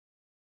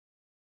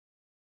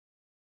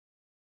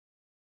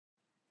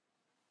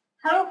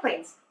Hello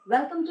friends,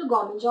 welcome to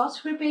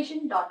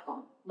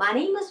governmentjobspreparation.com. My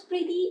name is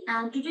Preeti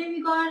and today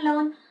we're gonna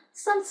learn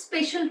some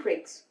special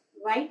tricks,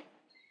 right?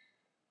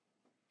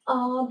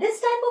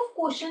 This type of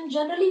question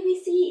generally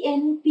we see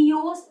in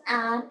POs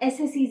and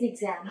SSC's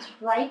exams,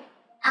 right?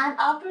 And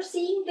after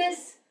seeing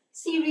this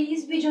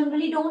series, we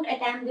generally don't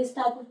attempt this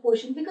type of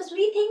question because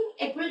we think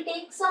it will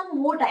take some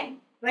more time,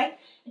 right?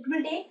 It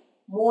will take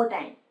more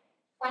time,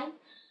 fine?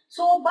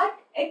 So, but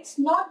it's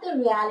not the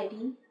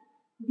reality.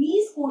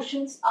 These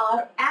questions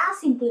are as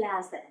simple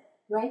as that,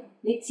 right?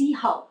 Let's see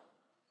how.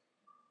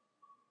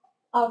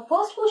 Our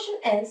first question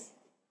is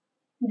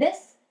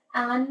this,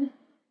 and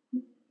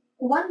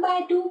 1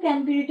 by 2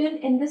 can be written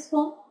in this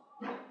form,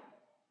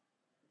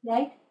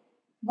 right?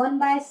 1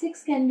 by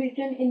 6 can be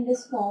written in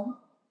this form.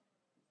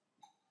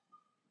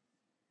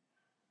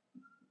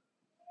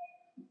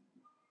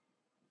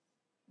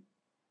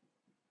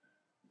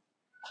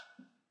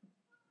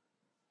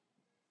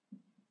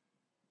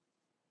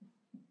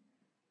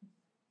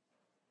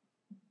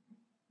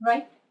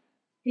 Right?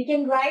 We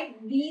can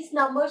write these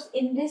numbers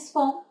in this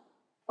form,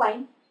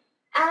 fine.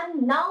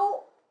 And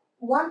now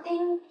one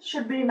thing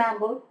should be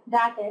remembered,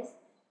 that is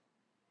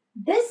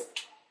this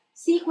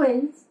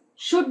sequence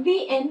should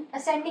be in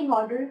ascending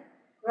order,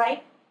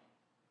 right?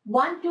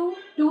 1, 2,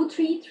 2,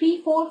 3,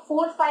 3, 4,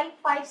 4, 5,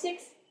 5,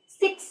 6,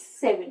 6,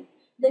 7.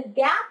 The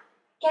gap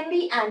can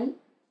be any,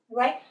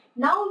 right?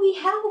 Now we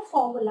have a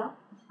formula.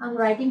 I'm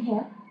writing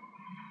here.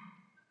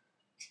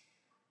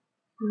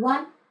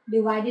 1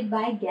 divided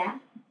by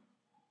gap.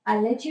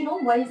 I'll let you know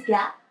what is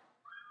gap.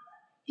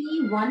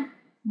 T1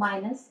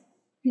 minus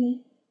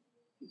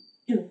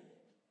T2.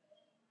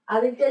 I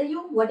will tell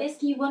you what is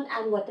T1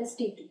 and what is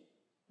T2,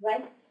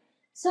 right?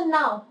 So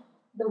now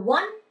the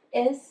 1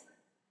 is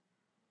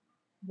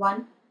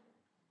 1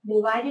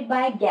 divided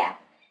by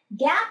gap.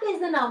 Gap is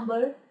the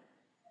number.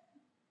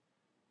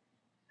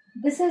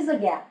 This is the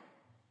gap.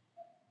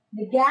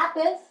 The gap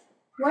is,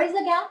 what is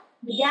the gap?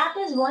 The gap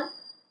is 1.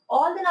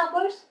 All the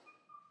numbers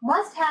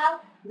must have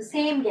the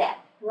same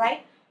gap,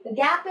 right? The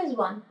gap is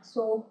 1.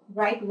 So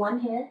write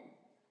 1 here.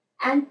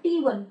 And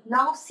T1.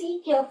 Now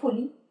see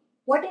carefully.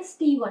 What is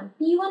T1?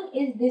 T1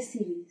 is this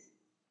series,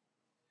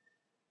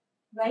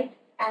 right?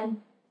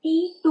 And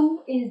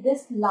T2 is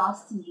this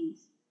last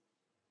series.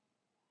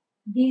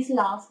 These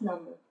last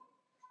number.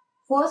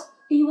 First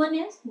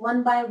T1 is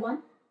 1 by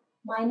 1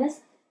 minus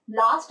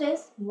last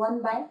is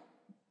 1 by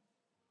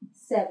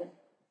 7.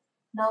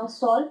 Now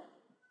solve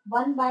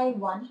 1 by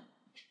 1.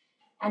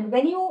 And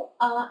when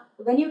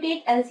you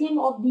take LCM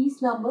of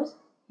these numbers,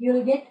 you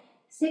will get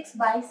 6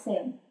 by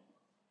 7.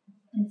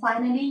 And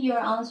finally, your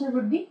answer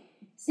would be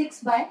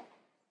 6 by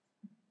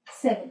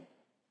 7,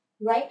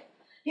 right?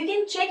 You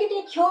can check it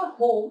at your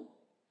home.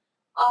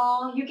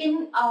 You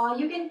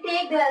can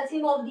take the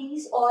LCM of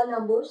these all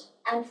numbers,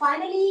 and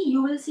finally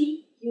you will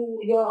see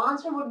your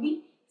answer would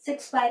be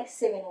 6 by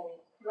 7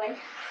 only, right?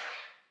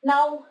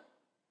 Now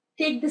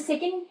take the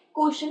second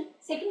question.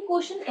 Second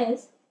question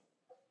is,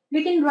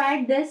 we can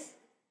write this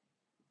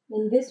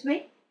in this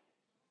way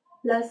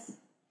plus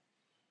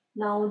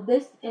now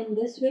this in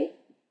this way,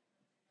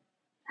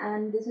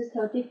 and this is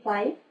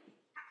 35.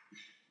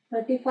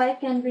 35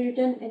 can be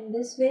written in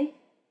this way,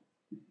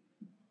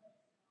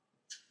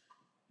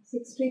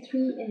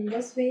 63 in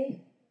this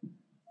way,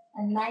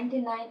 and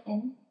 99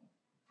 in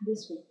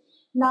this way.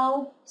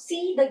 Now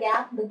see the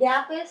gap. The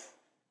gap is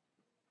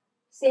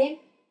same.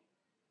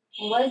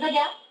 What is the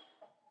gap?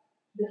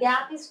 The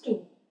gap is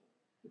 2.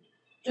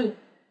 2,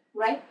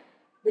 right?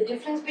 The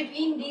difference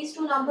between these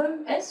two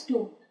numbers is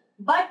 2.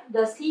 But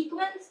the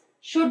sequence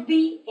should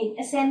be in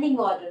ascending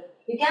order.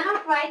 You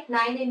cannot write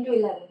 9 into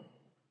 11.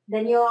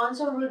 Then your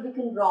answer will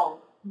become wrong,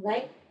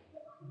 right?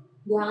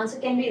 Your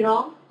answer can be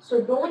wrong.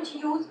 So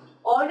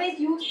always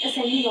use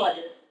ascending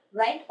order,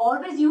 right?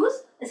 Always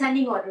use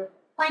ascending order.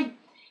 Fine.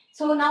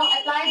 So now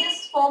apply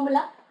this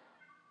formula.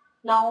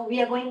 Now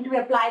we are going to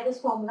apply this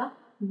formula.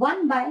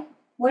 1 by,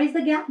 what is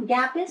the gap?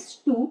 Gap is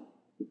 2.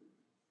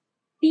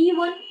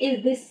 T1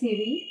 is this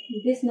series,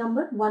 this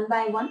number 1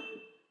 by 1.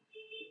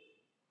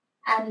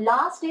 And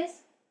last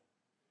is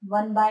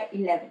 1 by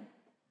 11.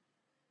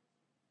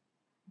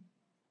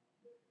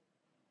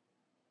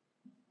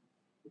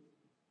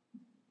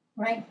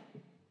 Right?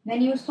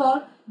 When you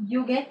solve,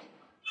 you get,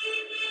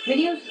 when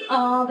you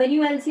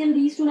LCM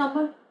these two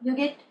numbers, you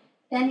get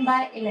 10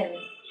 by 11,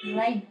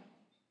 right?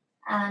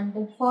 And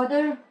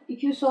further,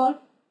 if you solve,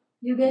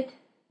 you get,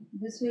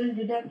 this will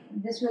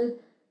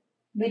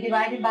be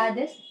divided by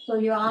this. So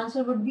your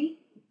answer would be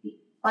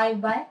 5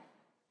 by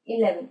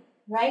 11,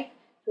 right?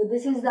 So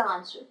this is the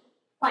answer.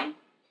 Fine.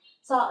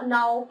 So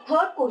now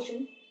third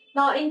question.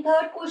 Now in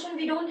third question,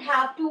 we don't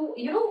have to,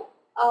 we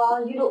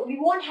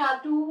won't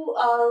have to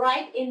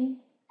write in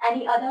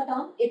any other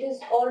term. It is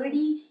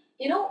already,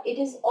 it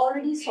is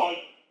already solved.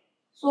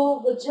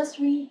 So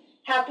we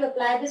have to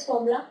apply this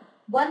formula.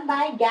 1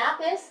 by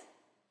gap is,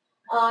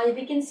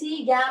 we can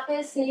see gap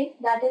is same,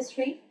 that is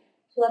 3.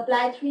 So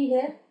apply 3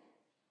 here.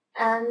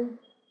 And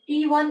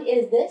T1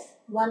 is this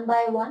 1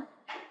 by 1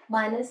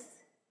 minus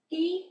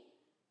T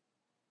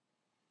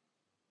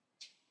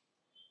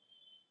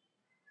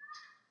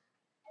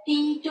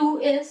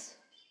T2 is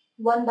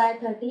 1 by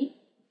 13,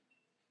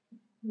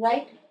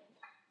 right?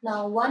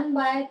 Now 1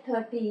 by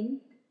 13,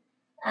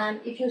 and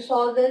if you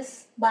solve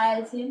this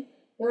by LCM,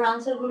 your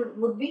answer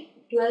would be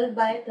 12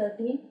 by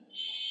 13.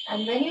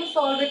 And when you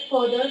solve it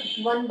further,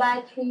 1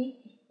 by 3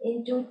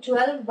 into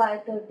 12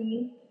 by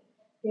 13,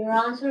 your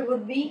answer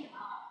would be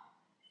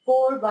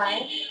 4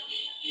 by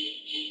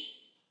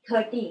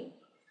 13.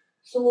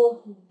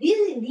 So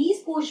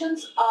these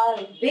questions are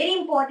very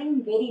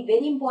important,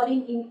 very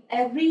important in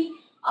every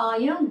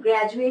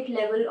graduate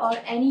level or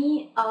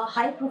any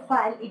high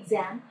profile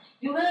exam.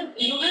 You will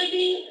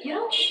be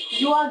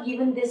you are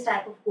given this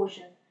type of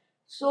question.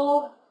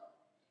 So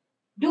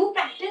do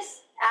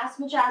practice as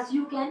much as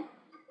you can,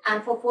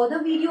 and for further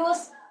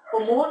videos,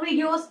 for more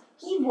videos,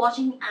 keep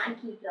watching and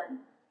keep learning.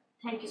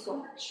 Thank you so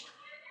much.